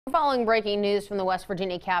Following breaking news from the West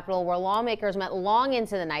Virginia Capitol, where lawmakers met long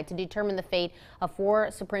into the night to determine the fate of 4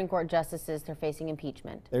 Supreme Court justices they're facing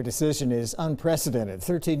impeachment. Their decision is unprecedented.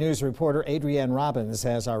 13 News reporter Adrienne Robbins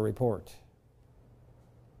has our report.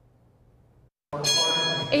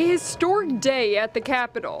 A historic day at the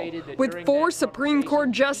Capitol, with 4 Supreme Court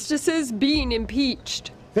justices being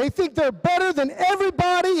impeached. They think they're better than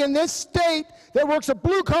everybody in this state that works a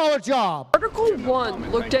blue-collar job. Article 1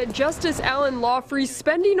 looked at Justice Alan Lawfree's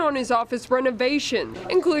spending on his office renovation,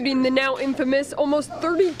 including the now infamous almost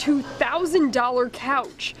 $32,000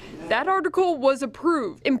 couch. That article was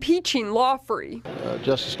approved, impeaching Lawfree.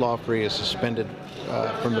 Justice Lawfree is suspended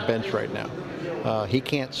from the bench right now. He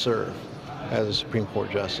can't serve as a Supreme Court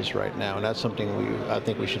justice right now, and that's something I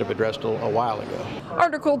think we should have addressed a while ago.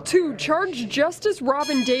 Article 2 charged Justice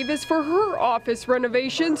Robin Davis for her office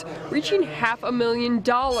renovations, reaching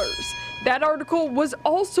 $500,000. That article was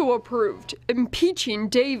also approved, impeaching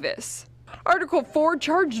Davis. Article 4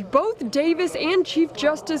 charged both Davis and Chief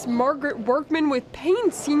Justice Margaret Workman with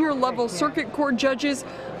paying senior-level circuit court judges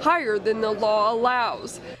higher than the law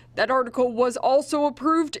allows. That article was also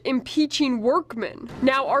approved, impeaching Workman.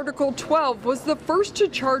 Now, Article 12 was the first to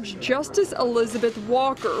charge Justice Elizabeth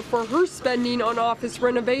Walker for her spending on office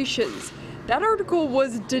renovations. That article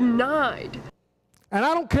was denied. And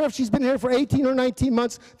I don't care if she's been here for 18 or 19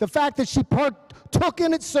 months, the fact that she took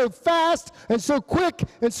in it so fast and so quick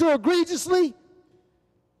and so egregiously,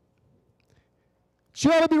 she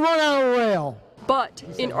ought to be run out of the rail. But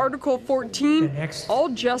in Article 14, all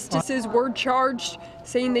justices were charged,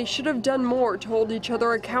 saying they should have done more to hold each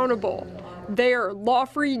other accountable. There,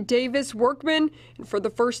 Lawfree, Davis, Workman, and for the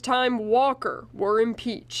first time, Walker were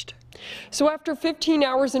impeached. So after 15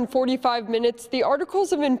 hours and 45 minutes, the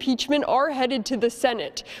articles of impeachment are headed to the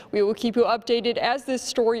Senate. We will keep you updated as this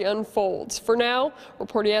story unfolds. For now,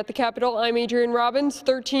 reporting at the Capitol, I'm Adrienne Robbins,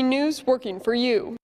 13 News, working for you.